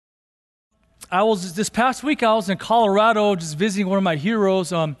This past week, I was in Colorado just visiting one of my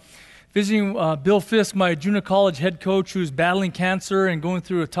heroes, visiting Bill Fisk, my junior college head coach, who's battling cancer and going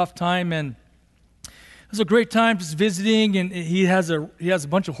through a tough time. And it was a great time just visiting. And he has a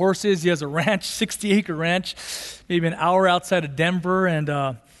bunch of horses. He has a ranch, 60-acre ranch, maybe an hour outside of Denver.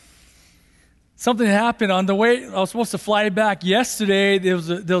 And something happened on the way. I was supposed to fly back yesterday. There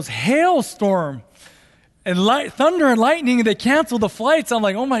was hailstorm and thunder and lightning, and they canceled the flights. I'm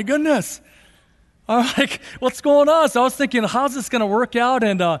like, oh my goodness. I'm like, what's going on? So I was thinking, how's this going to work out?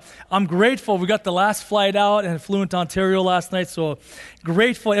 And I'm grateful. We got the last flight out and flew into Ontario last night. So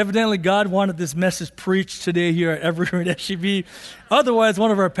grateful. Evidently, God wanted this message preached today here at Evergreen SUV. Otherwise,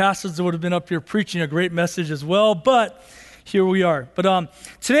 one of our pastors would have been up here preaching a great message as well. But here we are. But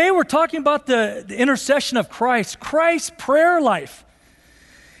today we're talking about the intercession of Christ, Christ's prayer life.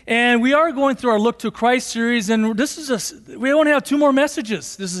 And we are going through our Look to Christ series, and we only have 2 more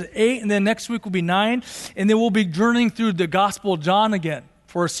messages. This is 8, and then next week will be 9, and then we'll be journeying through the Gospel of John again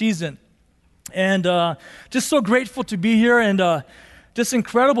for a season. And just so grateful to be here, and just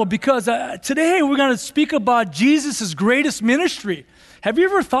incredible, because today we're going to speak about Jesus' greatest ministry. Have you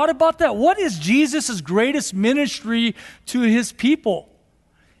ever thought about that? What is Jesus' greatest ministry to his people?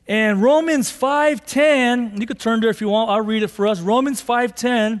 And Romans 5:10, you could turn there if you want. I'll read it for us. Romans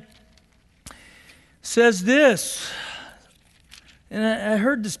 5:10 says this. And I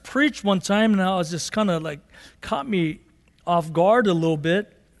heard this preached one time, and I was just kind of like, caught me off guard a little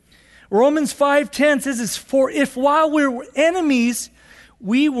bit. Romans 5:10 says this, for if while we were enemies,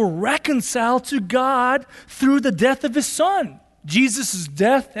 we were reconciled to God through the death of his Son. Jesus'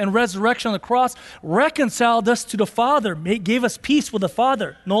 death and resurrection on the cross reconciled us to the Father, gave us peace with the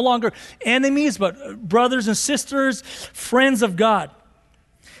Father. No longer enemies, but brothers and sisters, friends of God.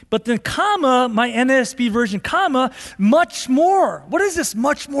 But then comma, my NASB version, comma, much more. What is this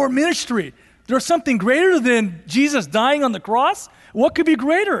much more ministry? There's something greater than Jesus dying on the cross? What could be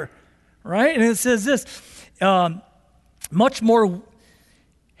greater? Right? And it says this, much more,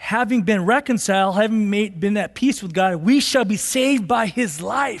 having been reconciled, been at peace with God, we shall be saved by his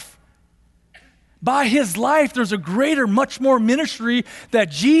life. By his life, there's a greater, much more ministry that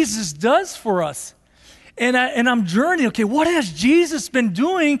Jesus does for us. And I'm journeying, okay, what has Jesus been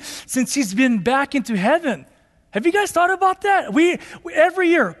doing since he's been back into heaven? Have you guys thought about that? We every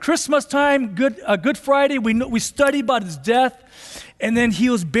year, Christmas time, Good Friday, we study about his death. And then he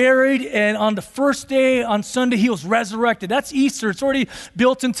was buried, and on the first day, on Sunday, he was resurrected. That's Easter. It's already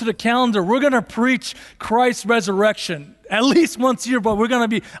built into the calendar. We're going to preach Christ's resurrection at least once a year, but we're going to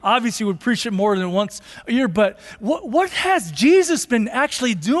be, obviously, we preach it more than once a year. But what has Jesus been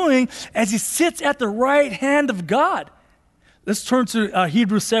actually doing as he sits at the right hand of God? Let's turn to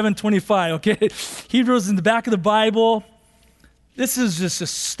Hebrews 7:25, okay? Hebrews in the back of the Bible. This is just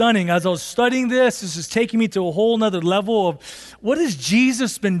stunning. As I was studying this is taking me to a whole nother level of what has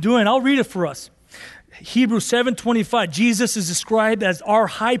Jesus been doing. I'll read it for us. Hebrews 7:25, Jesus is described as our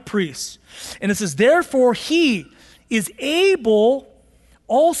high priest. And it says, therefore he is able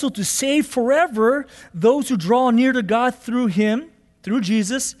also to save forever those who draw near to God through him, through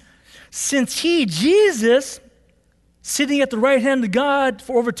Jesus, since he, Jesus, sitting at the right hand of God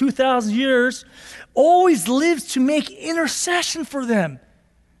for over 2,000 years, always lives to make intercession for them.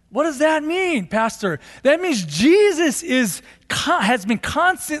 What does that mean, Pastor? That means Jesus has been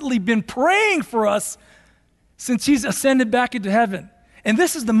constantly been praying for us since he's ascended back into heaven. And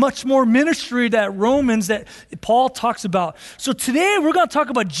this is the much more ministry that Paul talks about. So today we're going to talk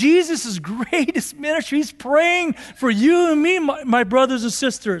about Jesus' greatest ministry. He's praying for you and me, my brothers and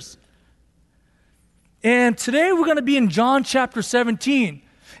sisters. And today we're going to be in John chapter 17.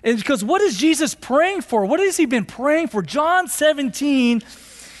 And because what is Jesus praying for? What has he been praying for? John 17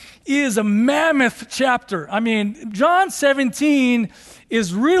 is a mammoth chapter. I mean, John 17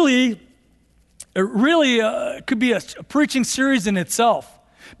 is really could be a preaching series in itself.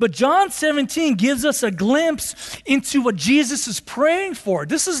 But John 17 gives us a glimpse into what Jesus is praying for.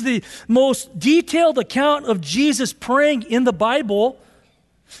 This is the most detailed account of Jesus praying in the Bible.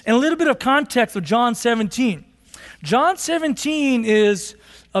 And a little bit of context of John 17. John 17 is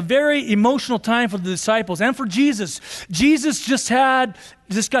a very emotional time for the disciples and for Jesus. Jesus just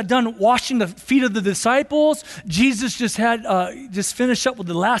got done washing the feet of the disciples. Jesus just finished up with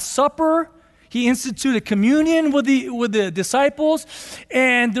the Last Supper. He instituted communion with the disciples,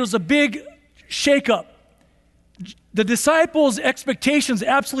 and there was a big shakeup. The disciples' expectations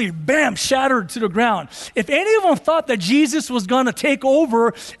absolutely, shattered to the ground. If any of them thought that Jesus was going to take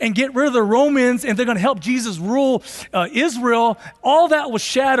over and get rid of the Romans and they're going to help Jesus rule Israel, all that was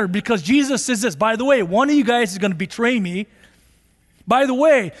shattered because Jesus says this, by the way, one of you guys is going to betray me. By the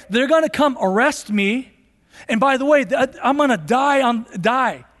way, they're going to come arrest me. And by the way, I'm going to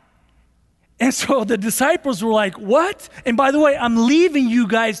die. And so the disciples were like, what? And by the way, I'm leaving you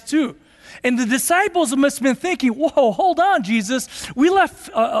guys too. And the disciples must have been thinking, whoa, hold on, Jesus. We left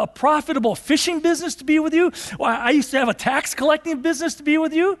a profitable fishing business to be with you. I used to have a tax collecting business to be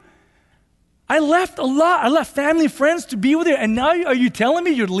with you. I left a lot. I left family and friends to be with you. And now are you telling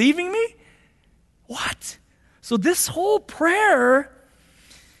me you're leaving me? What? So this whole prayer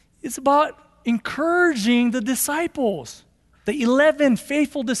is about encouraging the disciples, the 11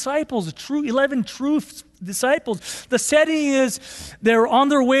 faithful disciples, the true 11 true disciples. The setting is they're on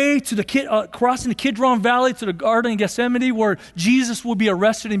their way to crossing the Kidron Valley to the Garden of Gethsemane, where Jesus will be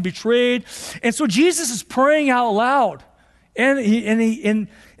arrested and betrayed. And so Jesus is praying out loud, and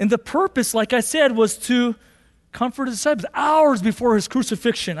the purpose, like I said, was to comfort his disciples hours before his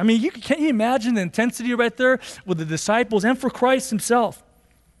crucifixion. I mean, can you imagine the intensity right there with the disciples and for Christ himself?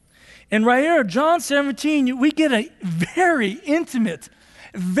 And right here, John 17, we get a very intimate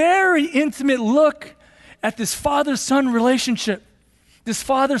look at this father-son relationship, this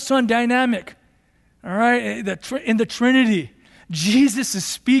father-son dynamic, all right, in the Trinity. Jesus is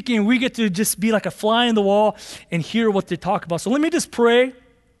speaking. We get to just be like a fly in the wall and hear what they talk about. So let me just pray.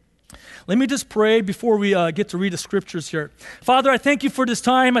 Let me just pray before we get to read the scriptures here. Father, I thank you for this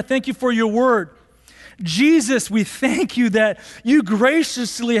time. I thank you for your word. Jesus, we thank you that you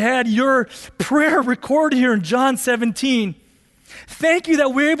graciously had your prayer recorded here in John 17. Thank you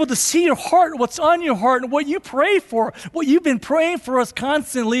that we're able to see your heart, what's on your heart, and what you pray for, what you've been praying for us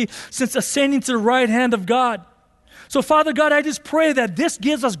constantly since ascending to the right hand of God. So, Father God, I just pray that this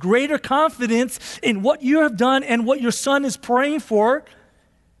gives us greater confidence in what you have done and what your Son is praying for.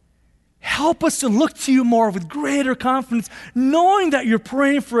 Help us to look to you more with greater confidence, knowing that you're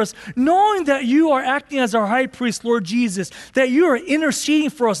praying for us, knowing that you are acting as our high priest, Lord Jesus, that you are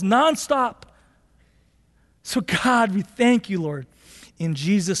interceding for us nonstop. So God, we thank you, Lord. In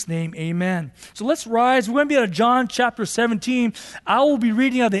Jesus' name, amen. So let's rise. We're going to be at John chapter 17. I will be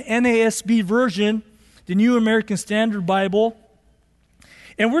reading out the NASB version, the New American Standard Bible.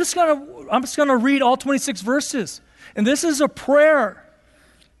 And I'm just going to read all 26 verses. And this is a prayer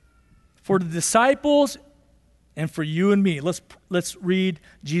for the disciples and for you and me. Let's read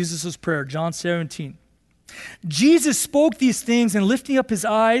Jesus' prayer, John 17. Jesus spoke these things, and lifting up his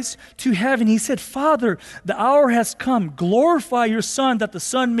eyes to heaven, he said, Father, the hour has come. Glorify your Son, that the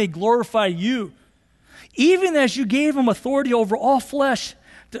Son may glorify you. Even as you gave him authority over all flesh,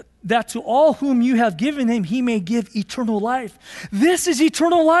 that to all whom you have given him, he may give eternal life. This is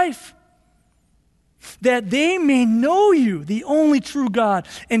eternal life, that they may know you, the only true God,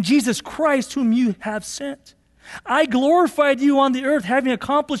 and Jesus Christ, whom you have sent. I glorified you on the earth, having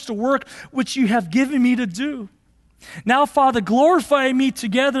accomplished the work which you have given me to do. Now, Father, glorify me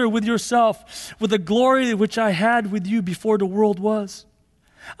together with yourself, with the glory which I had with you before the world was.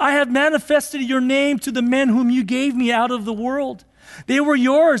 I have manifested your name to the men whom you gave me out of the world. They were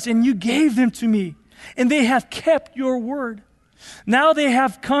yours, and you gave them to me, and they have kept your word. Now they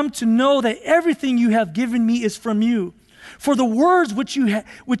have come to know that everything you have given me is from you. For the words which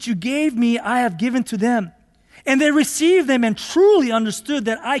you gave me, I have given to them. And they received them and truly understood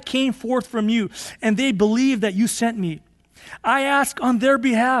that I came forth from you, and they believed that you sent me. I ask on their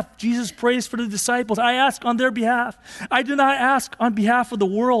behalf. Jesus prays for the disciples. I ask on their behalf. I do not ask on behalf of the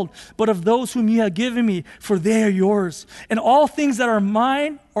world, but of those whom you have given me, for they are yours. And all things that are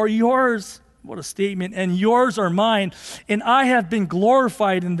mine are yours. What a statement. And yours are mine, and I have been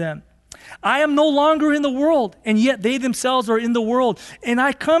glorified in them. I am no longer in the world, and yet they themselves are in the world. And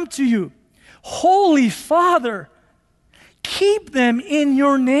I come to you. Holy Father, keep them in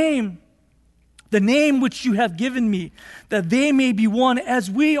your name, the name which you have given me, that they may be one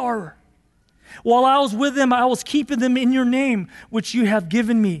as we are. While I was with them, I was keeping them in your name, which you have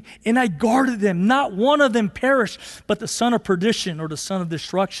given me, and I guarded them. Not one of them perished, but the son of perdition, or the son of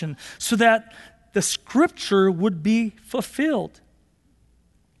destruction, so that the scripture would be fulfilled.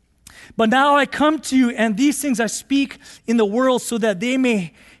 But now I come to you, and these things I speak in the world, so that they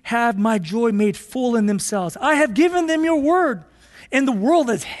may have my joy made full in themselves. I have given them your word, and the world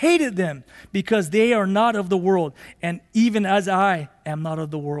has hated them, because they are not of the world, and even as I am not of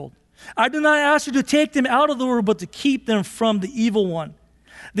the world. I do not ask you to take them out of the world, but to keep them from the evil one.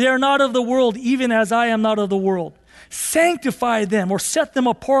 They are not of the world, even as I am not of the world. Sanctify them, or set them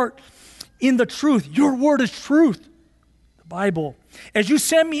apart in the truth. Your word is truth. The Bible. As you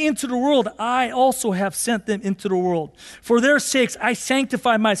sent me into the world, I also have sent them into the world. For their sakes I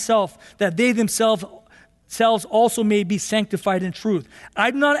sanctify myself, that they themselves themselves also may be sanctified in truth.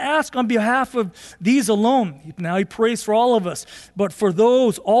 I do not ask on behalf of these alone. Now he prays for all of us, but for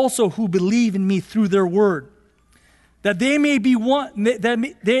those also who believe in me through their word, that they may be one,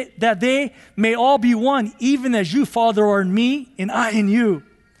 that they may all be one, even as you, Father, are in me and I in you,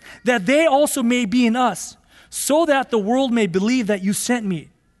 that they also may be in us, so that the world may believe that you sent me.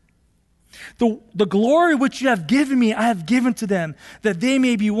 The glory which you have given me, I have given to them, that they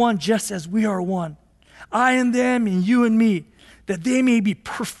may be one just as we are one. I and them and you and me, that they may be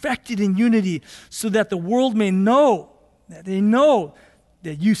perfected in unity, so that the world may know, that they know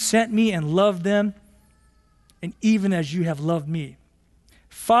that you sent me and loved them, and even as you have loved me.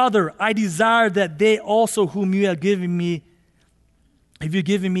 Father, I desire that they also whom you have given me,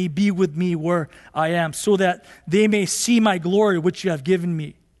 be with me where I am, so that they may see my glory which you have given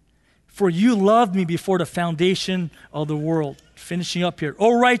me. For you loved me before the foundation of the world. Finishing up here.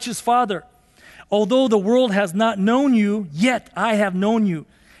 O righteous Father, although the world has not known you, yet I have known you,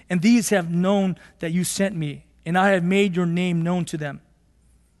 and these have known that you sent me, and I have made your name known to them,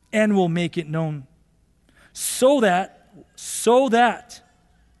 and will make it known, so that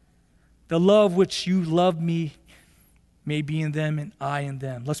the love which you loved me may be in them and I in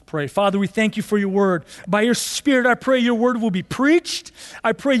them. Let's pray. Father, we thank you for your word. By your Spirit, I pray your word will be preached.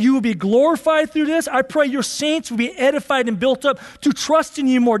 I pray you will be glorified through this. I pray your saints will be edified and built up to trust in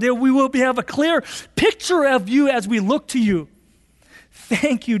you more, that we will have a clear picture of you as we look to you.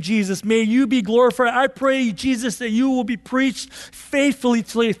 Thank you, Jesus. May you be glorified. I pray, Jesus, that you will be preached faithfully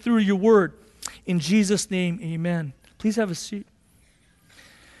today through your word. In Jesus' name, amen. Please have a seat.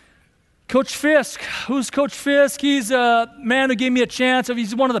 Coach Fisk. Who's Coach Fisk? He's a man who gave me a chance.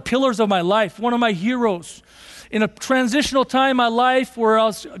 He's one of the pillars of my life, one of my heroes. In a transitional time in my life where I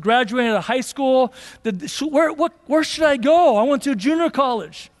was graduating out of high school, where should I go? I went to junior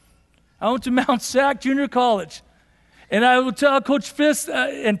college. I went to Mount Sac Junior College. And I would tell Coach Fisk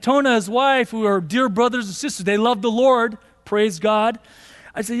and Tona, his wife, who are dear brothers and sisters, they love the Lord, praise God.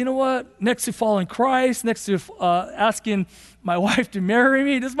 I said, you know what? Next to following Christ, next to asking my wife to marry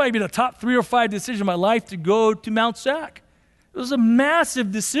me, this might be the top 3 or 5 decisions of my life to go to Mount Sac. It was a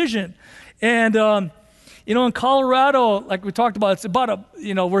massive decision. And, in Colorado, like we talked about, it's about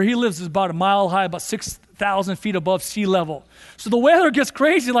where he lives is about a mile high, about 6,000 feet above sea level. So the weather gets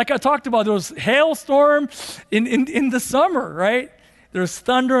crazy. Like I talked about, there was hailstorm in the summer, right? There's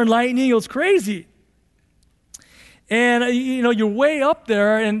thunder and lightning. It was crazy. And, you're way up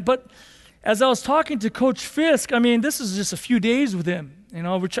there. But as I was talking to Coach Fisk, this is just a few days with him.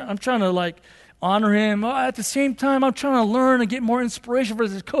 I'm trying to honor him. At the same time, I'm trying to learn and get more inspiration for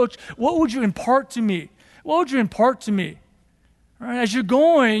this coach. What would you impart to me? What would you impart to me? All right, as you're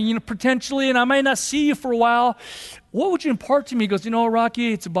going, potentially, and I might not see you for a while, what would you impart to me? He goes,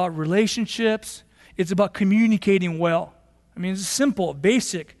 Rocky, it's about relationships. It's about communicating well. It's simple,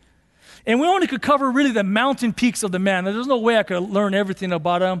 basic. And we only could cover really the mountain peaks of the man. There's no way I could learn everything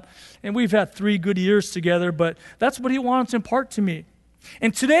about him. And we've had 3 good years together, but that's what he wanted to impart to me.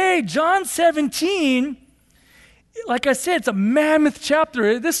 And today, John 17, like I said, it's a mammoth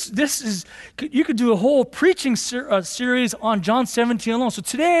chapter. This is, you could do a whole preaching series on John 17 alone. So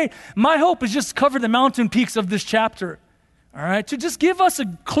today, my hope is just to cover the mountain peaks of this chapter. All right, to just give us a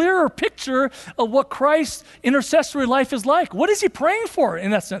clearer picture of what Christ's intercessory life is like. What is he praying for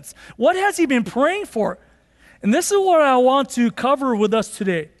in that sense? What has he been praying for? And this is what I want to cover with us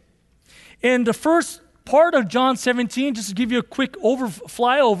today. In the first part of John 17, just to give you a quick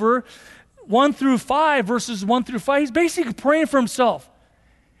flyover, 1 through 5, verses 1 through 5, he's basically praying for himself.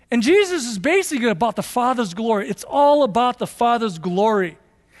 And Jesus is basically about the Father's glory. It's all about the Father's glory.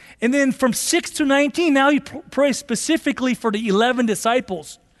 And then from 6 to 19, now he prays specifically for the 11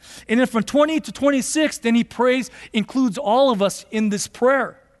 disciples. And then from 20 to 26, then he includes all of us in this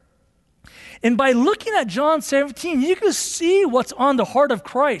prayer. And by looking at John 17, you can see what's on the heart of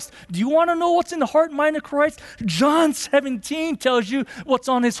Christ. Do you want to know what's in the heart and mind of Christ? John 17 tells you what's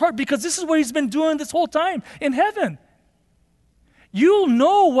on his heart, because this is what he's been doing this whole time in heaven. You'll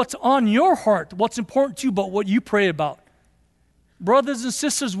know what's on your heart, what's important to you, but what you pray about. Brothers and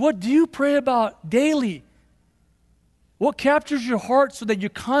sisters, what do you pray about daily? What captures your heart so that you're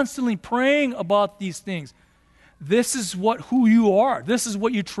constantly praying about these things? This is who you are. This is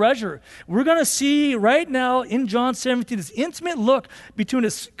what you treasure. We're going to see right now in John 17 this intimate look between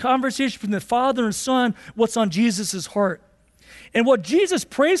this conversation between the Father and Son, what's on Jesus' heart. And what Jesus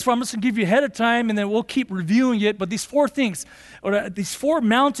prays for, I'm just going to give you ahead of time, and then we'll keep reviewing it. But these 4 things, or these 4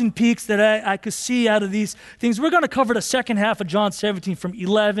 mountain peaks that I could see out of these things, we're going to cover the second half of John 17 from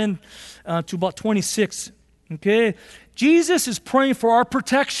 11 to about 26. Okay? Jesus is praying for our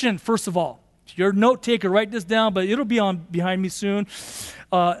protection, first of all. If you're a note taker, write this down, but it'll be on behind me soon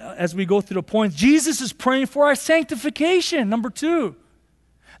as we go through the points. Jesus is praying for our sanctification, number 2.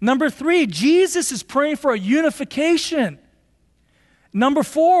 Number 3, Jesus is praying for our unification. Number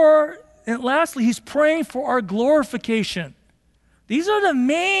 4, and lastly, he's praying for our glorification. These are the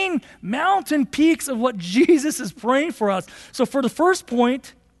main mountain peaks of what Jesus is praying for us. So for the first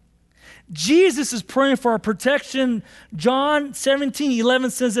point, Jesus is praying for our protection. John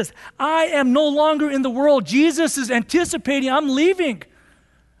 17:11 says this, I am no longer in the world. Jesus is anticipating, I'm leaving.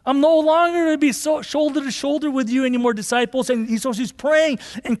 I'm no longer going to be shoulder to shoulder with you anymore, disciples. And so he's praying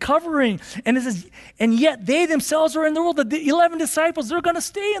and covering. And it says, and yet they themselves are in the world. The 11 disciples, they're going to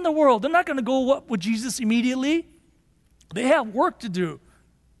stay in the world. They're not going to go up with Jesus immediately. They have work to do.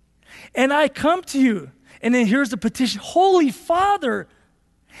 And I come to you. And then here's the petition. Holy Father,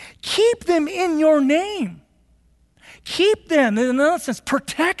 keep them in your name. Keep them, in another sense,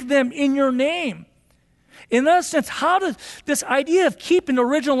 protect them in your name. In another sense, how does this idea of keep in the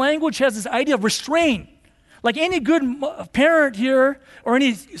original language has this idea of restrain. Like any good parent here, or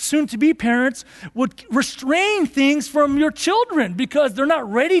any soon-to-be parents, would restrain things from your children because they're not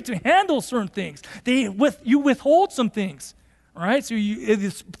ready to handle certain things. You withhold some things, all right? So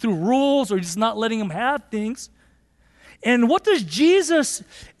it's through rules or just not letting them have things. And what does Jesus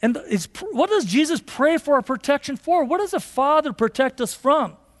pray for our protection for? What does the Father protect us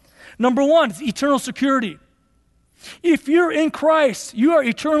from? Number 1, it's eternal security. If you're in Christ, you are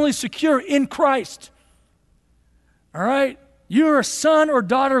eternally secure in Christ. All right? You're a son or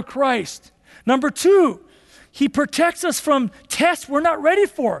daughter of Christ. Number 2, he protects us from tests we're not ready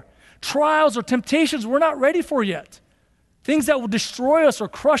for, trials or temptations we're not ready for yet, things that will destroy us or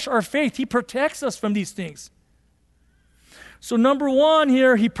crush our faith. He protects us from these things. So number 1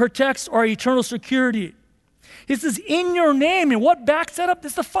 here, he protects our eternal security. He says, in your name. And what backs that up?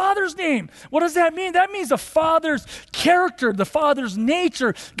 It's the Father's name. What does that mean? That means the Father's character, the Father's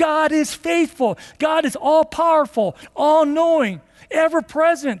nature. God is faithful. God is all-powerful, all-knowing,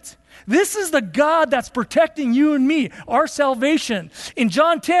 ever-present. This is the God that's protecting you and me, our salvation. In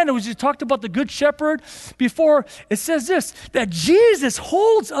John 10, it was just talked about the Good Shepherd before. It says this, that Jesus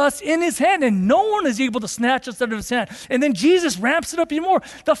holds us in his hand and no one is able to snatch us out of his hand. And then Jesus ramps it up even more.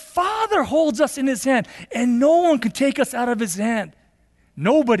 The Father holds us in his hand and no one can take us out of his hand.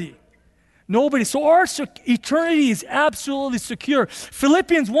 Nobody. So our eternity is absolutely secure.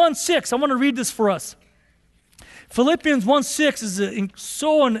 Philippians 1:6, I want to read this for us. Philippians 1:6 is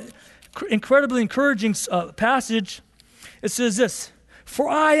so incredibly encouraging passage. It says this, for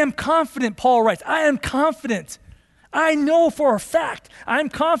I am confident, Paul writes, I am confident. I know for a fact, I am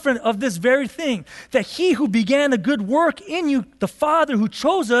confident of this very thing, that he who began a good work in you, the Father who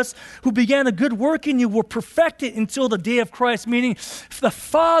chose us, who began a good work in you, will perfect it until the day of Christ, meaning the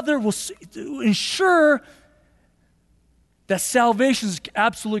Father will ensure that salvation is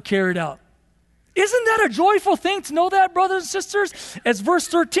absolutely carried out. Isn't that a joyful thing to know that, brothers and sisters? As verse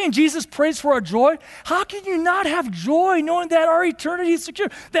 13, Jesus prays for our joy. How can you not have joy knowing that our eternity is secure,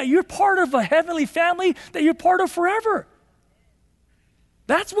 that you're part of a heavenly family, that you're part of forever?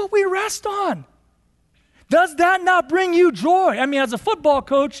 That's what we rest on. Does that not bring you joy? I mean, as a football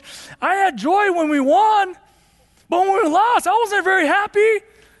coach, I had joy when we won, but when we lost, I wasn't very happy.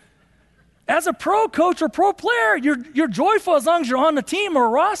 As a pro coach or pro player, you're joyful as long as you're on the team or a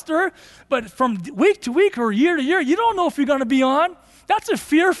roster, but from week to week or year to year, you don't know if you're going to be on. That's a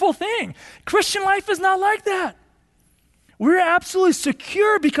fearful thing. Christian life is not like that. We're absolutely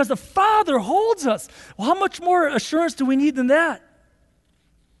secure because the Father holds us. Well, how much more assurance do we need than that?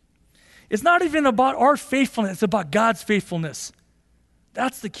 It's not even about our faithfulness, it's about God's faithfulness.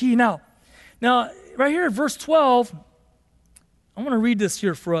 That's the key. Now, right here in verse 12, I want to read this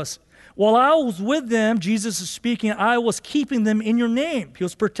here for us. While I was with them, Jesus is speaking, I was keeping them in your name. He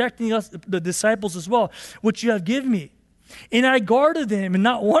was protecting us, the disciples as well, which you have given me. And I guarded them, and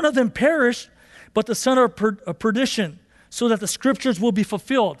not one of them perished, but the son of perdition, so that the scriptures will be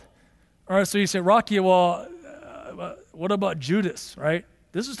fulfilled. All right, so you say, Rocky, well, what about Judas, right?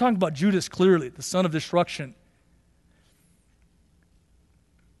 This is talking about Judas clearly, the son of destruction.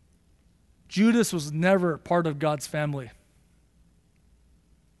 Judas was never part of God's family.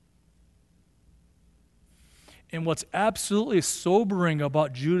 And what's absolutely sobering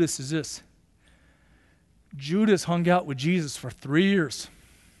about Judas is this. Judas hung out with Jesus for 3 years.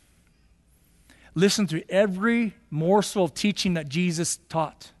 Listened to every morsel of teaching that Jesus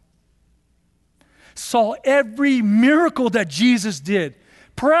taught. Saw every miracle that Jesus did.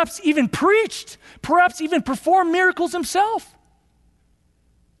 Perhaps even preached. Perhaps even performed miracles himself.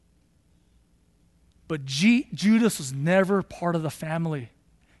 But Judas was never part of the family.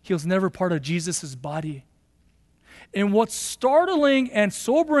 he was never part of Jesus' body. And what's startling and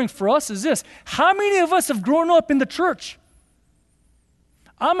sobering for us is this. How many of us have grown up in the church?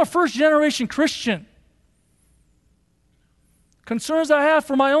 I'm a first-generation Christian. Concerns I have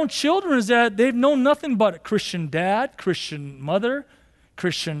for my own children is that they've known nothing but a Christian dad, Christian mother,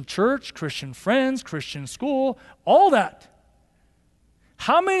 Christian church, Christian friends, Christian school, all that.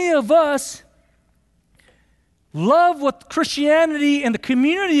 How many of us love what Christianity and the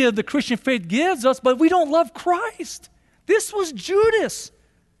community of the Christian faith gives us, but we don't love Christ? This was Judas.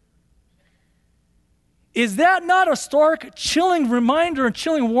 Is that not a stark, chilling reminder and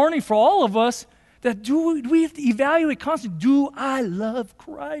chilling warning for all of us that we have to evaluate constantly, do I love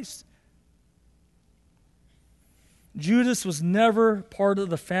Christ? Judas was never part of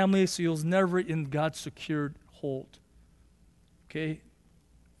the family, so he was never in God's secured hold. Okay?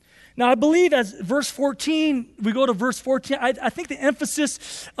 Now, I believe as verse 14, we go to verse 14, I think the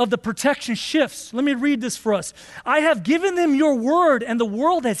emphasis of the protection shifts. Let me read this for us. I have given them your word, and the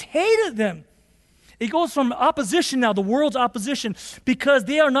world has hated them. It goes from opposition now, the world's opposition, because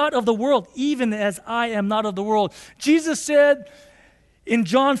they are not of the world, even as I am not of the world. Jesus said in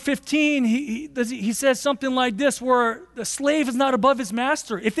John 15, he says something like this, where the slave is not above his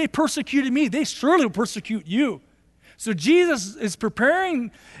master. If they persecuted me, they surely will persecute you. So Jesus is preparing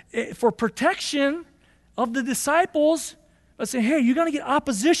for protection of the disciples by saying, hey, you're going to get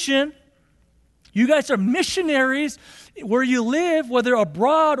opposition. You guys are missionaries where you live, whether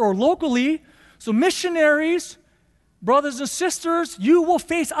abroad or locally. So missionaries, brothers and sisters, you will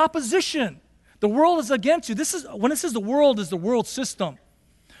face opposition. The world is against you. When it says the world, is the world system.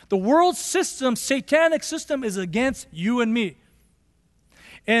 The world system, satanic system, is against you and me.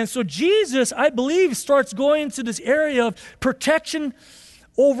 And so Jesus, I believe, starts going to this area of protection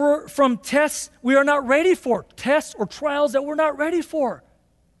from tests we are not ready for, tests or trials that we're not ready for.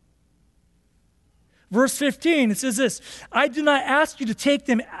 Verse 15, it says this, I do not ask you to take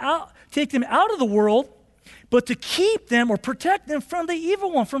them out of the world, but to keep them or protect them from the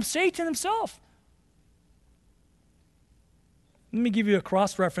evil one, from Satan himself. Let me give you a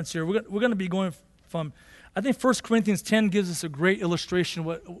cross-reference here. We're going to be going from, I think 1 Corinthians 10 gives us a great illustration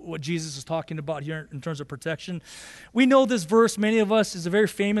of what Jesus is talking about here in terms of protection. We know this verse, many of us, is a very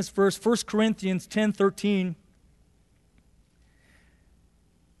famous verse, 1 Corinthians 10:13.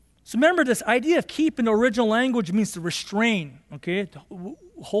 So remember, this idea of keep in the original language means to restrain, okay, to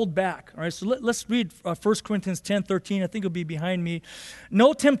hold back. All right, so let's read 1 Corinthians 10:13. I think it'll be behind me.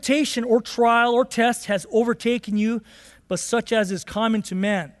 No temptation or trial or test has overtaken you, but such as is common to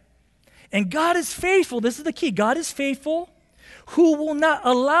man. And God is faithful. This is the key. God is faithful, who will not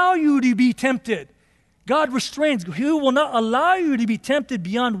allow you to be tempted. God restrains. Who will not allow you to be tempted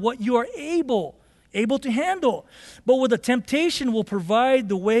beyond what you are able to handle. But with the temptation will provide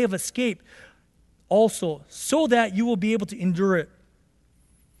the way of escape also, so that you will be able to endure it.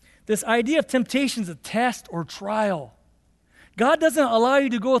 This idea of temptation is a test or trial. God doesn't allow you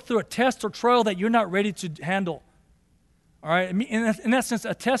to go through a test or trial that you're not ready to handle. All right, in that sense,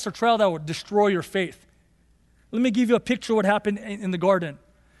 a test or trial that will destroy your faith. Let me give you a picture of what happened in the garden.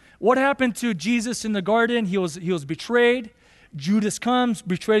 What happened to Jesus in the garden? He was betrayed. Judas comes,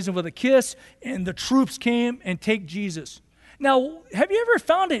 betrays him with a kiss, and the troops came and take Jesus. Now, have you ever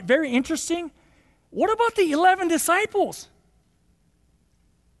found it very interesting? What about the 11 disciples?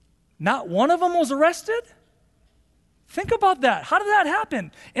 Not one of them was arrested? Think about that. How did that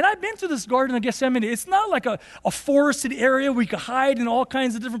happen? And I've been to this garden of Gethsemane. It's not like a forested area where you can hide in all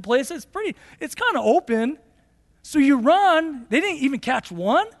kinds of different places. It's kind of open. So you run. They didn't even catch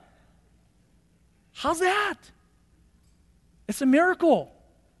one. How's that? It's a miracle.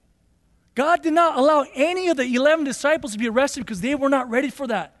 God did not allow any of the 11 disciples to be arrested because they were not ready for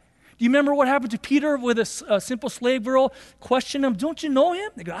that. Do you remember what happened to Peter with a simple slave girl? Questioned him, don't you know him?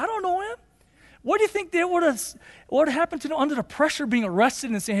 They go, I don't know him. What do you think what would happen to them under the pressure of being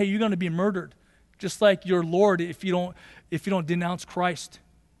arrested and saying, hey, you're going to be murdered, just like your Lord if you don't denounce Christ?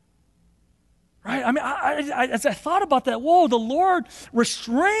 Right? I mean, as I thought about that, whoa, the Lord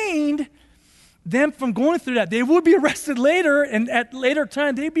restrained them from going through that. They would be arrested later, and at later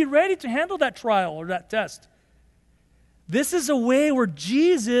time, they'd be ready to handle that trial or that test. This is a way where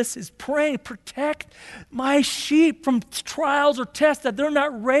Jesus is praying, protect my sheep from trials or tests that they're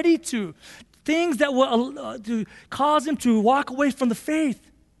not ready to. Things that will to cause them to walk away from the faith.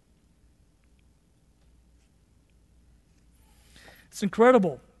 It's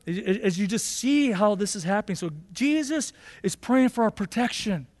incredible as you just see how this is happening. So Jesus is praying for our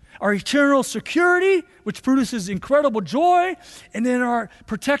protection. our eternal security, which produces incredible joy, and then our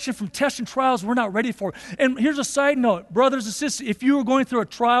protection from tests and trials we're not ready for. And here's a side note, brothers and sisters, if you are going through a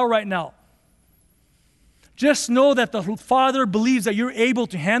trial right now, just know that the Father believes that you're able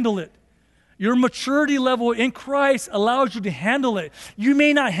to handle it. Your maturity level in Christ allows you to handle it. You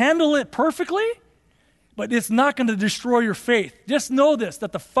may not handle it perfectly, but it's not going to destroy your faith. Just know this,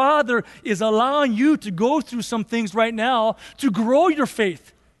 that the Father is allowing you to go through some things right now to grow your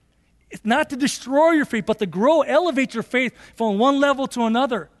faith. It's not to destroy your faith, but to grow, elevate your faith from one level to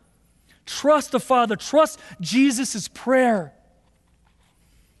another. Trust the Father. Trust Jesus' prayer.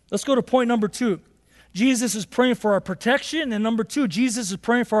 Let's go to point number 2. Jesus is praying for our protection. And number 2, Jesus is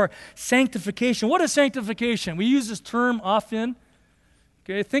praying for our sanctification. What is sanctification? We use this term often.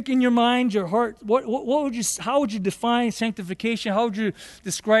 Okay, think in your mind, your heart, how would you define sanctification? How would you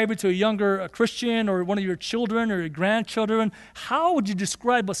describe it to a younger Christian or one of your children or your grandchildren? How would you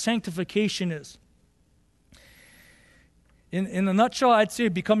describe what sanctification is? In a nutshell, I'd say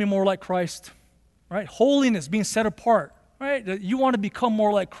becoming more like Christ, right? Holiness, being set apart, right? You want to become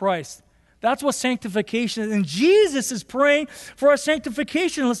more like Christ. That's what sanctification is. And Jesus is praying for our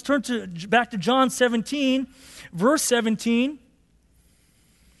sanctification. Let's turn back to John 17, verse 17.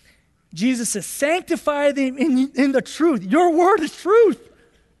 Jesus says, sanctify them in the truth. Your word is truth.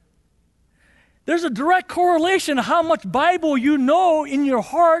 There's a direct correlation to how much Bible you know in your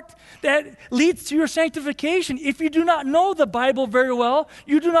heart that leads to your sanctification. If you do not know the Bible very well,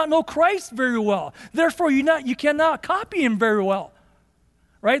 you do not know Christ very well. Therefore, you cannot copy him very well.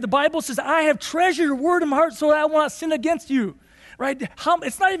 Right? The Bible says, I have treasured your word in my heart so that I will not sin against you. Right?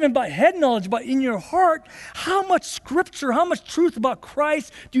 It's not even about head knowledge, but in your heart, how much scripture, how much truth about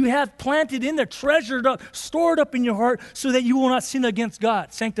Christ do you have planted in there, treasured up, stored up in your heart so that you will not sin against God,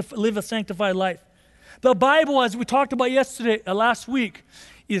 live a sanctified life. The Bible, as we talked about last week,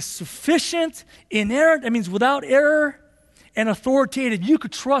 is sufficient, inerrant, that means without error, and authoritative. You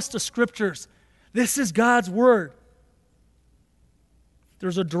could trust the scriptures. This is God's word.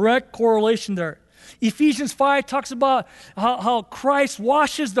 There's a direct correlation there. Ephesians 5 talks about how Christ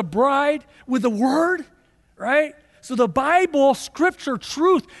washes the bride with the word, right? So the Bible, scripture,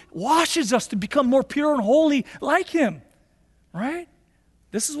 truth, washes us to become more pure and holy like him, right?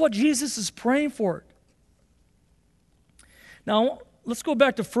 This is what Jesus is praying for. Now, let's go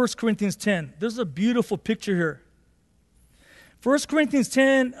back to 1 Corinthians 10. There's a beautiful picture here. 1 Corinthians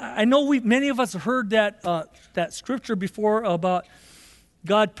 10, I know many of us have heard that scripture before about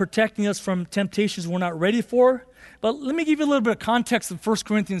God protecting us from temptations we're not ready for. But let me give you a little bit of context of 1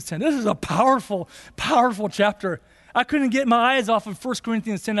 Corinthians 10. This is a powerful, powerful chapter. I couldn't get my eyes off of 1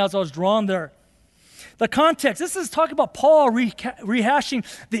 Corinthians 10 as I was drawn there. The context, this is talking about Paul rehashing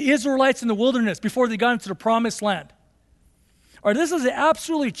the Israelites in the wilderness before they got into the promised land. Or this is an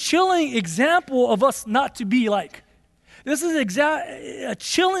absolutely chilling example of us not to be like. This is a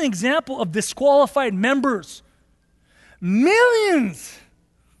chilling example of disqualified members. Millions.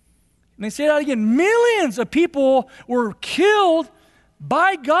 And they say that again, millions of people were killed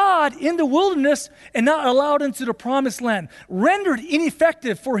by God in the wilderness and not allowed into the promised land, rendered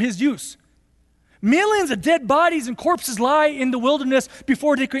ineffective for his use. Millions of dead bodies and corpses lie in the wilderness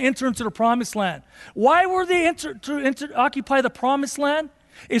before they could enter into the promised land. Why were they to occupy the promised land?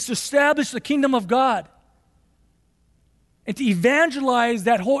 It's to establish the kingdom of God and to evangelize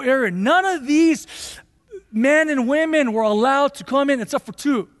that whole area. None of these men and women were allowed to come in except for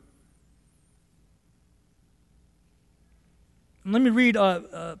 2. Let me read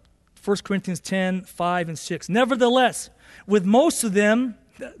 1 Corinthians 10, 5, and 6. Nevertheless, with most of them,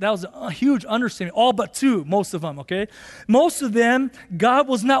 that was a huge understatement, all but 2, most of them, okay? Most of them, God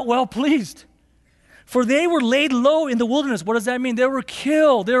was not well pleased. For they were laid low in the wilderness. What does that mean? They were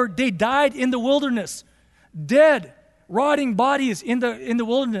killed. They died in the wilderness. Dead, rotting bodies in the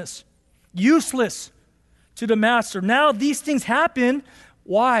wilderness. Useless to the master. Now these things happen.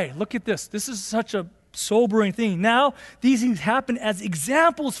 Why? Look at this. This is such a sobering thing. Now these things happen as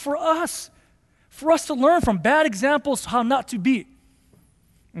examples for us to learn from bad examples how not to be.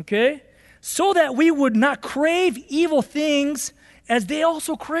 Okay? So that we would not crave evil things as they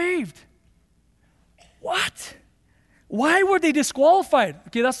also craved. What? Why were they disqualified?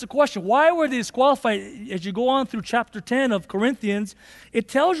 Okay, that's the question. Why were they disqualified? As you go on through chapter 10 of Corinthians, it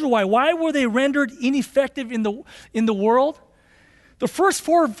tells you why. Why were they rendered ineffective in the world? The first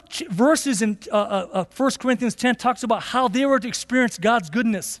 4 verses in 1 Corinthians 10 talks about how they were to experience God's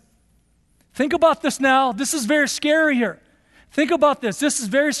goodness. Think about this now. This is very scary here. Think about this. This is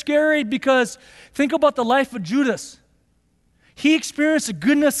very scary because think about the life of Judas. He experienced the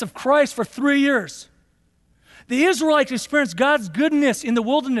goodness of Christ for 3 years. The Israelites experienced God's goodness in the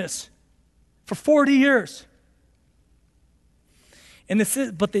wilderness for 40 years. And it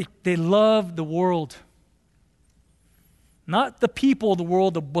says, but they loved the world. Not the people of the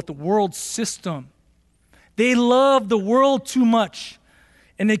world, but the world system. They loved the world too much.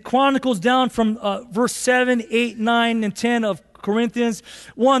 And it chronicles down from verse 7, 8, 9, and 10 of Corinthians.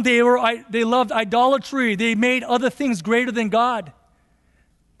 One, they loved idolatry. They made other things greater than God.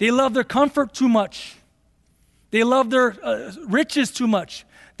 They loved their comfort too much. They loved their riches too much.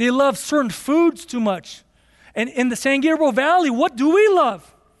 They loved certain foods too much. And in the San Gabriel Valley, what do we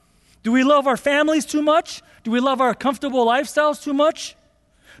love? Do we love our families too much? Do we love our comfortable lifestyles too much?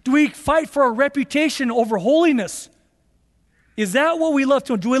 Do we fight for our reputation over holiness? Is that what we love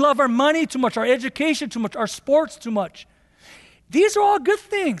too much? Do we love our money too much, our education too much, our sports too much? These are all good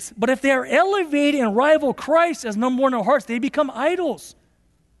things, but if they are elevated and rival Christ as number one in our hearts, they become idols.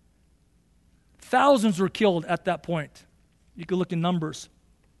 Thousands were killed at that point. You can look in Numbers.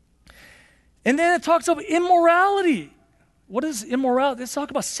 And then it talks about immorality. What is immorality? Let's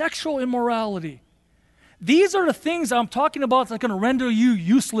talk about sexual immorality. These are the things I'm talking about that's going to render you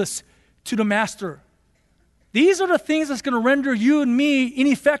useless to the master. These are the things that's going to render you and me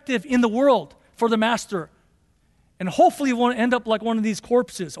ineffective in the world for the master. And hopefully we won't end up like one of these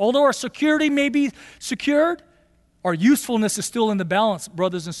corpses. Although our security may be secured, our usefulness is still in the balance,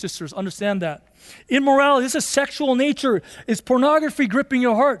 brothers and sisters. Understand that. Immorality, this is sexual nature. Is pornography gripping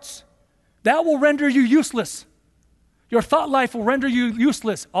your hearts? That will render you useless. Your thought life will render you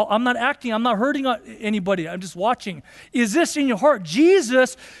useless. I'm not acting. I'm not hurting anybody. I'm just watching. Is this in your heart?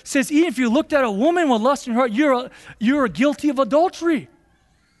 Jesus says, even if you looked at a woman with lust in your heart, you're guilty of adultery.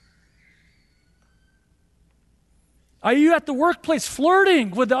 Are you at the workplace flirting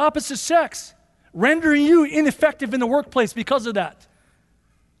with the opposite sex, rendering you ineffective in the workplace because of that?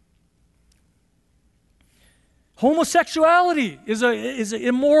 Homosexuality is an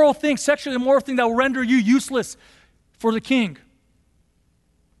immoral thing, sexually immoral thing that will render you useless for the king.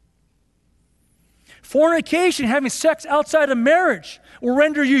 Fornication, having sex outside of marriage, will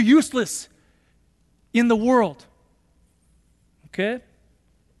render you useless in the world. Okay?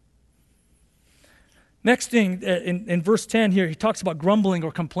 Next thing, in verse 10 here, he talks about grumbling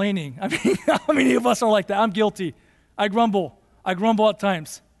or complaining. I mean, how many of us are like that? I'm guilty. I grumble at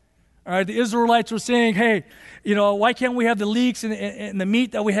times. All right, the Israelites were saying, hey, why can't we have the leeks and the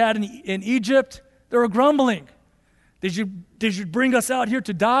meat that we had in Egypt? They were grumbling. Did you bring us out here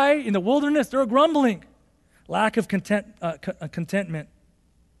to die in the wilderness? They were grumbling. Lack of contentment.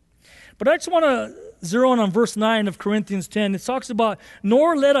 But I just want to zero in on verse 9 of Corinthians 10. It talks about,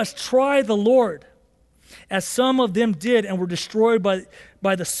 nor let us try the Lord, as some of them did and were destroyed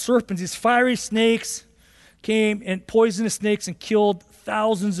by the serpents. These fiery snakes came, and poisonous snakes, and killed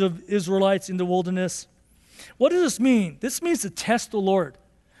thousands of Israelites in the wilderness. What does this mean? This means to test the Lord.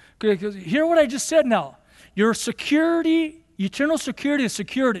 Okay, hear what I just said now. Your security, eternal security, is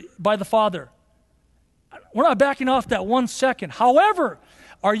secured by the Father. We're not backing off that 1 second. However,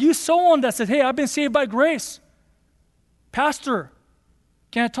 are you someone that says, hey, I've been saved by grace? Pastor,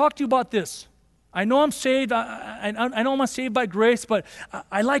 can I talk to you about this? I know I'm saved. I know I'm saved by grace, but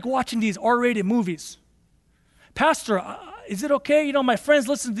I like watching these R-rated movies. Pastor, is it okay? My friends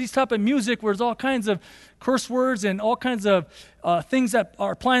listen to these type of music where there's all kinds of curse words and all kinds of things that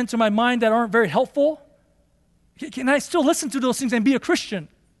are applying to my mind that aren't very helpful. Can I still listen to those things and be a Christian?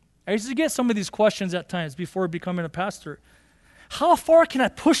 I used to get some of these questions at times before becoming a pastor. How far can I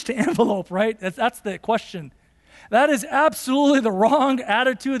push the envelope, right? That's the question. That is absolutely the wrong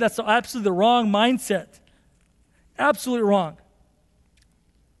attitude. That's absolutely the wrong mindset. Absolutely wrong.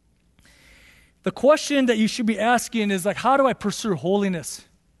 The question that you should be asking is like, how do I pursue holiness?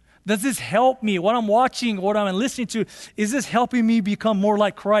 Does this help me? What I'm watching, what I'm listening to, is this helping me become more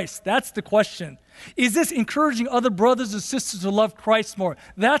like Christ? That's the question. Is this encouraging other brothers and sisters to love Christ more?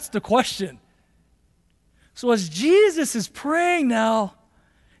 That's the question. So as Jesus is praying now,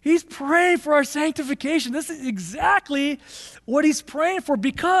 he's praying for our sanctification. This is exactly what he's praying for,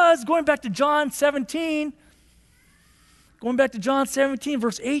 because going back to John 17,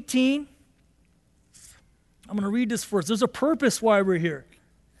 verse 18, I'm going to read this first. There's a purpose why we're here.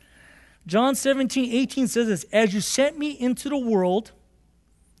 John 17:18 says this, as you sent me into the world,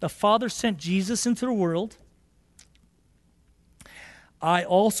 the Father sent Jesus into the world, I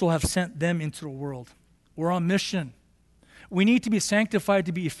also have sent them into the world. We're on mission. We need to be sanctified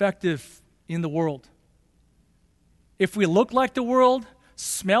to be effective in the world. If we look like the world,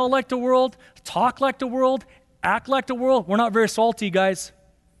 smell like the world, talk like the world, act like the world, we're not very salty, guys.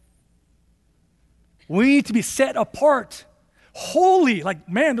 We need to be set apart, holy. Like,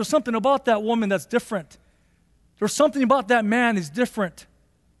 man, there's something about that woman that's different. There's something about that man is different.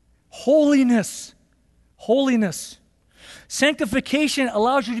 Holiness. Holiness. Sanctification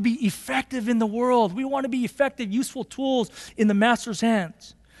allows you to be effective in the world. We want to be effective, useful tools in the Master's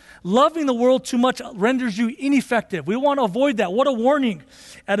hands. Loving the world too much renders you ineffective. We want to avoid that. What a warning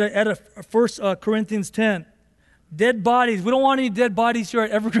at 1 Corinthians 10. Dead bodies. We don't want any dead bodies here at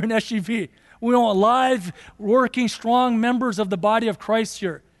Evergreen SGV. We want live, working, strong members of the body of Christ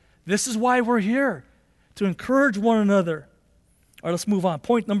here. This is why we're here, to encourage one another. All right, let's move on.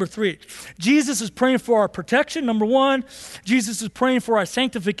 Point number 3. Jesus is praying for our protection, number 1. Jesus is praying for our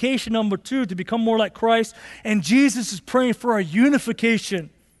sanctification, number 2, to become more like Christ. And Jesus is praying for our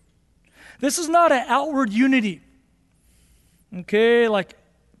unification. This is not an outward unity. Okay,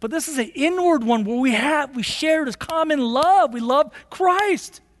 but this is an inward one where we share this common love. We love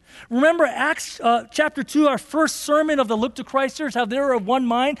Christ. Remember Acts chapter 2, our first sermon of the Look to Christers, how they were of one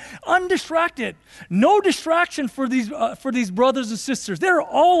mind, undistracted. No distraction for these brothers and sisters. They were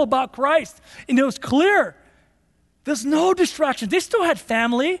all about Christ, and it was clear. There's no distraction. They still had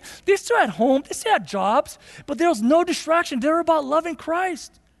family. They still had home. They still had jobs, but there was no distraction. They were about loving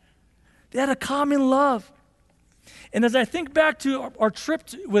Christ. They had a common love. And as I think back to our trip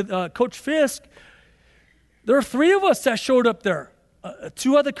with Coach Fisk, there are 3 of us that showed up there.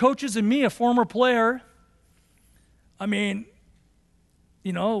 2 other coaches and me, a former player. I mean,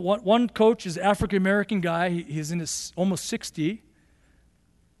 one coach is an African-American guy. He's in his almost 60.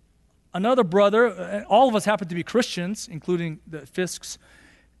 Another brother, all of us happen to be Christians, including the Fisks,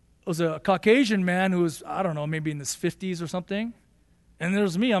 was a Caucasian man who was, I don't know, maybe in his 50s or something. And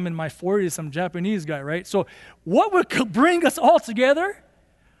there's me, I'm in my 40s, some Japanese guy, right? So what would bring us all together?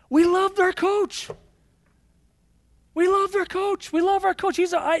 We loved our coach. We loved our coach. We love our coach.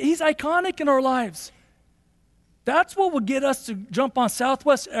 He's iconic in our lives. That's what would get us to jump on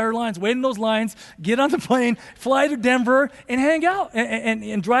Southwest Airlines, wait in those lines, get on the plane, fly to Denver, and hang out,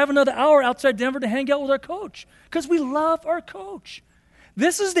 and drive another hour outside Denver to hang out with our coach, because we love our coach.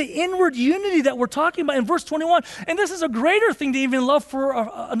 This is the inward unity that we're talking about in verse 21. And this is a greater thing to even love for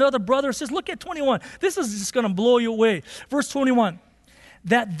another brother. It says, look at 21. This is just going to blow you away. Verse 21.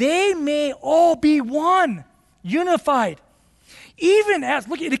 That they may all be one, unified. Even as,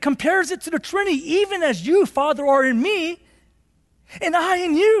 look, it compares it to the Trinity. Even as you, Father, are in me, and I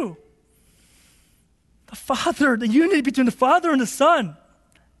in you. The Father, the unity between the Father and the Son.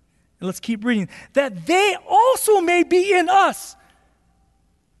 And let's keep reading. That they also may be in us.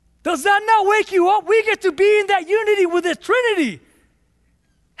 Does that not wake you up? We get to be in that unity with the Trinity.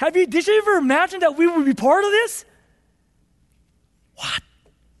 Did you ever imagine that we would be part of this? What?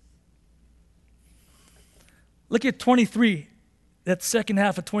 Look at 23, that second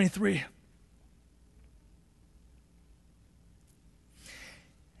half of 23.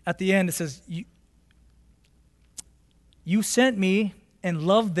 At the end it says, you sent me and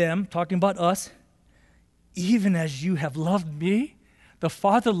loved them, talking about us, even as you have loved me. The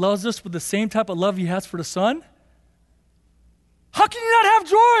Father loves us with the same type of love he has for the Son. How can you not have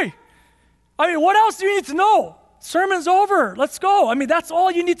joy? I mean, what else do you need to know? Sermon's over. Let's go. I mean, that's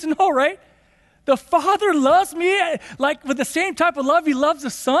all you need to know, right? The Father loves me like with the same type of love he loves the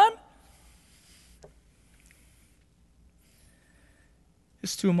Son.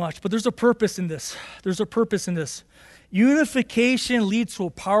 It's too much, but there's a purpose in this. There's a purpose in this. Unification leads to a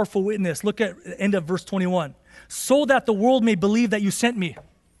powerful witness. Look at the end of verse 21. So that the world may believe that you sent me.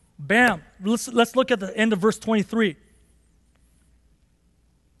 Bam. Let's look at the end of verse 23.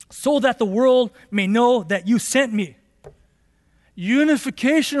 So that the world may know that you sent me.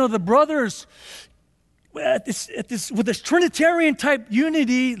 Unification of the brothers with this Trinitarian type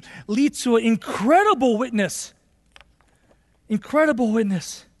unity leads to an incredible witness. Incredible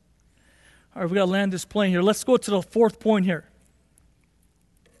witness. All right, we got to land this plane here. Let's go to the 4th point here.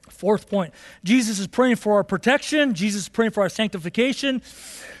 4th point. Jesus is praying for our protection. Jesus is praying for our sanctification.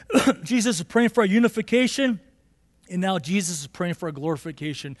 Jesus is praying for our unification. And now Jesus is praying for our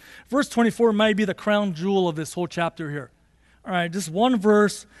glorification. Verse 24 might be the crown jewel of this whole chapter here. All right, just one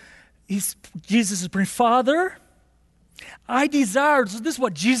verse. Jesus is praying, Father, I desire, so this is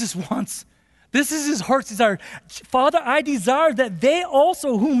what Jesus wants. This is his heart's desire. Father, I desire that they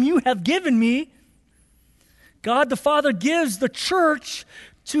also whom you have given me, God the Father gives the church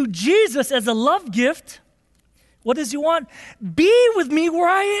to Jesus as a love gift. What does he want? Be with me where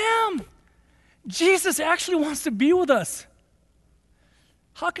I am. Jesus actually wants to be with us.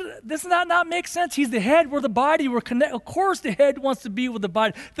 How does that not make sense? He's the head, we're the body, we're connected. Of course the head wants to be with the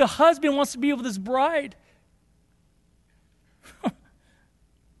body. The husband wants to be with his bride.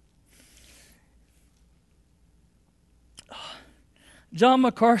 John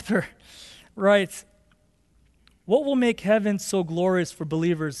MacArthur writes, What will make heaven so glorious for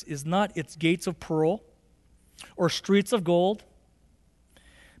believers is not its gates of pearl or streets of gold,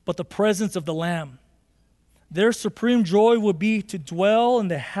 but the presence of the Lamb. Their supreme joy will be to dwell in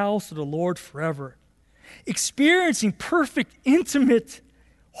the house of the Lord forever, experiencing perfect, intimate,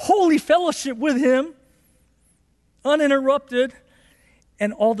 holy fellowship with Him, uninterrupted,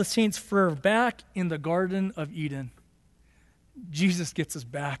 and all the saints forever back in the Garden of Eden. Jesus gets us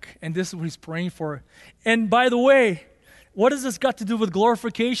back, and this is what He's praying for. And by the way, what has this got to do with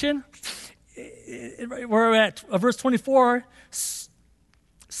glorification? We're at verse 24,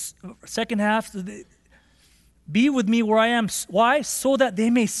 second half. Be with me where I am. Why? So that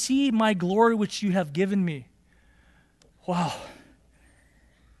they may see my glory which you have given me. Wow.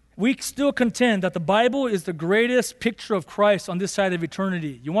 We still contend that the Bible is the greatest picture of Christ on this side of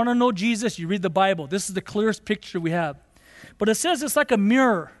eternity. You want to know Jesus, you read the Bible. This is the clearest picture we have. But it says it's like a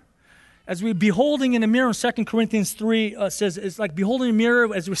mirror. As we're beholding in a mirror in 2 Corinthians 3, says it's like beholding a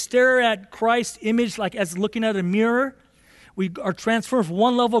mirror. As we stare at Christ's image, like as looking at a mirror, we are transferred from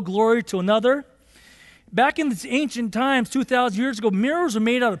one level of glory to another. Back in the ancient times, 2,000 years ago, mirrors were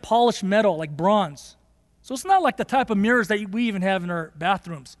made out of polished metal, like bronze. So it's not like the type of mirrors that we even have in our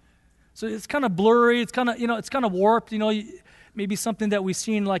bathrooms. So it's kind of blurry. It's kind of, it's kind of warped. Maybe something that we've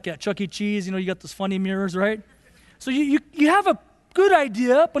seen like at Chuck E. Cheese. You got those funny mirrors, right? So you have a good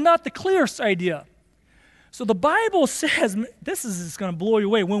idea, but not the clearest idea. So the Bible says, this is just going to blow you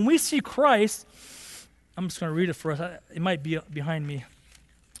away. When we see Christ, I'm just going to read it for us. It might be behind me.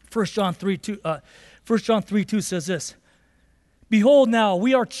 1 John 3:2 says this, Behold now,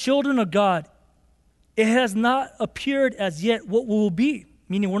 we are children of God. It has not appeared as yet what we will be,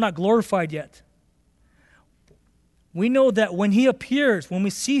 meaning we're not glorified yet. We know that when He appears, when we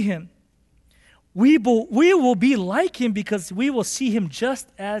see Him, we will be like Him because we will see Him just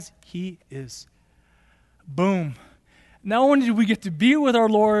as He is. Boom. Not only do we get to be with our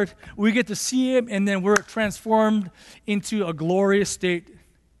Lord, we get to see Him, and then we're transformed into a glorious state.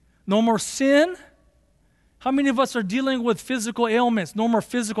 No more sin. How many of us are dealing with physical ailments? No more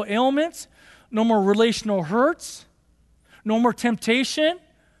physical ailments. No more relational hurts. No more temptation.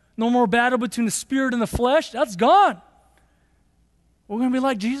 No more battle between the spirit and the flesh. That's gone. We're going to be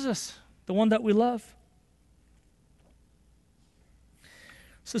like Jesus, the one that we love.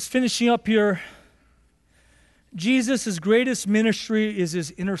 So it's finishing up here. Jesus' greatest ministry is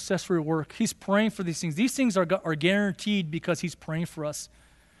His intercessory work. He's praying for these things. These things are guaranteed because He's praying for us.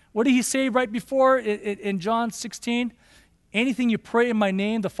 What did He say right before in John 16? Anything you pray in my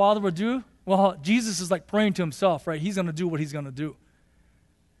name, the Father will do. Well, Jesus is like praying to Himself, right? He's going to do what He's going to do.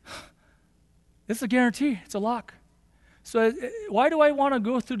 It's a guarantee. It's a lock. So why do I want to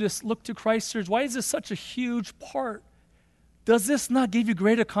go through this Look to Christ series? Why is this such a huge part? Does this not give you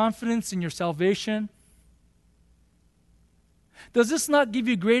greater confidence in your salvation? Does this not give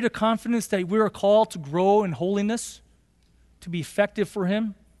you greater confidence that we are called to grow in holiness, to be effective for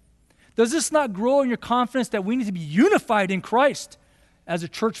Him? Does this not grow in your confidence that we need to be unified in Christ as a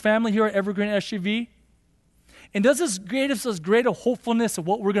church family here at Evergreen SUV? And does this give us greater hopefulness of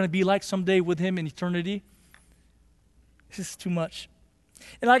what we're going to be like someday with Him in eternity? This is too much.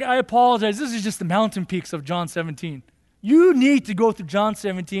 And I apologize. This is just the mountain peaks of John 17. You need to go through John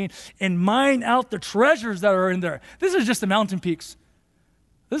 17 and mine out the treasures that are in there. This is just the mountain peaks.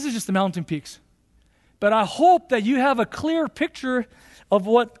 This is just the mountain peaks. But I hope that you have a clear picture of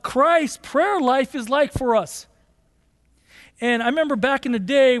what Christ's prayer life is like for us. And I remember back in the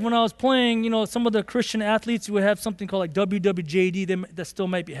day when I was playing, some of the Christian athletes would have something called like WWJD that still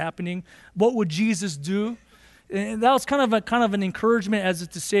might be happening. What would Jesus do? And that was kind of an encouragement as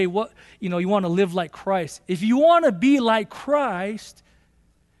to say, what you want to live like Christ. If you want to be like Christ,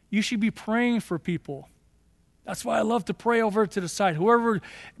 you should be praying for people. That's why I love to pray over to the side. Whoever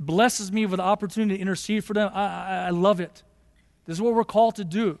blesses me with the opportunity to intercede for them, I love it. This is what we're called to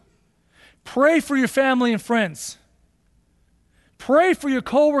do. Pray for your family and friends. Pray for your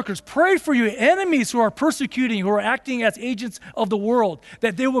coworkers. Pray for your enemies who are persecuting, who are acting as agents of the world,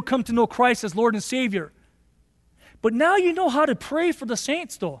 that they will come to know Christ as Lord and Savior. But now you know how to pray for the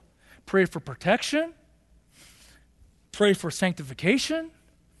saints, though. Pray for protection. Pray for sanctification.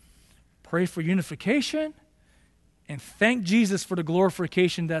 Pray for unification. And thank Jesus for the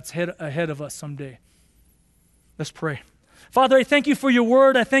glorification that's ahead of us someday. Let's pray. Father, I thank You for Your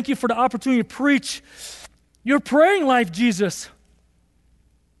word. I thank You for the opportunity to preach your praying life, Jesus.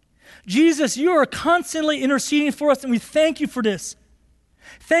 Jesus, You are constantly interceding for us, and we thank You for this.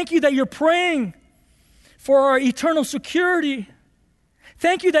 Thank You that You're praying for our eternal security.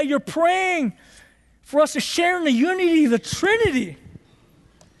 Thank You that You're praying for us to share in the unity of the Trinity.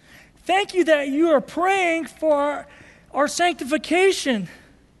 Thank you that you are praying for our sanctification.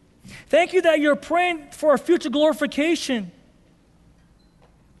 Thank you that you're praying for our future glorification.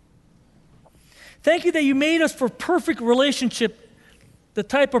 Thank you that you made us for perfect relationship, the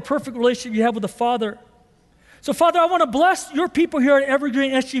type of perfect relationship you have with the Father. So, Father, I want to bless your people here at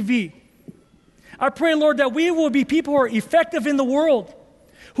Evergreen SGV. I pray, Lord, that we will be people who are effective in the world,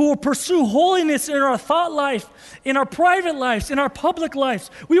 who will pursue holiness in our thought life, in our private lives, in our public lives.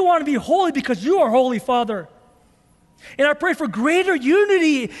 We want to be holy because you are holy, Father. And I pray for greater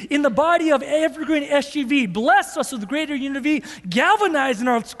unity in the body of Evergreen SGV. Bless us with greater unity, galvanize in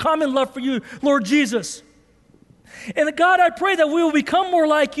our common love for you, Lord Jesus. And God, I pray that we will become more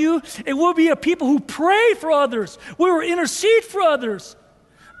like you, and we'll be a people who pray for others. We will intercede for others.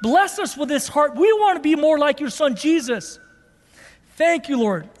 Bless us with this heart. We want to be more like your Son, Jesus. Thank you,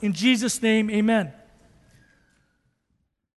 Lord. In Jesus' name, amen.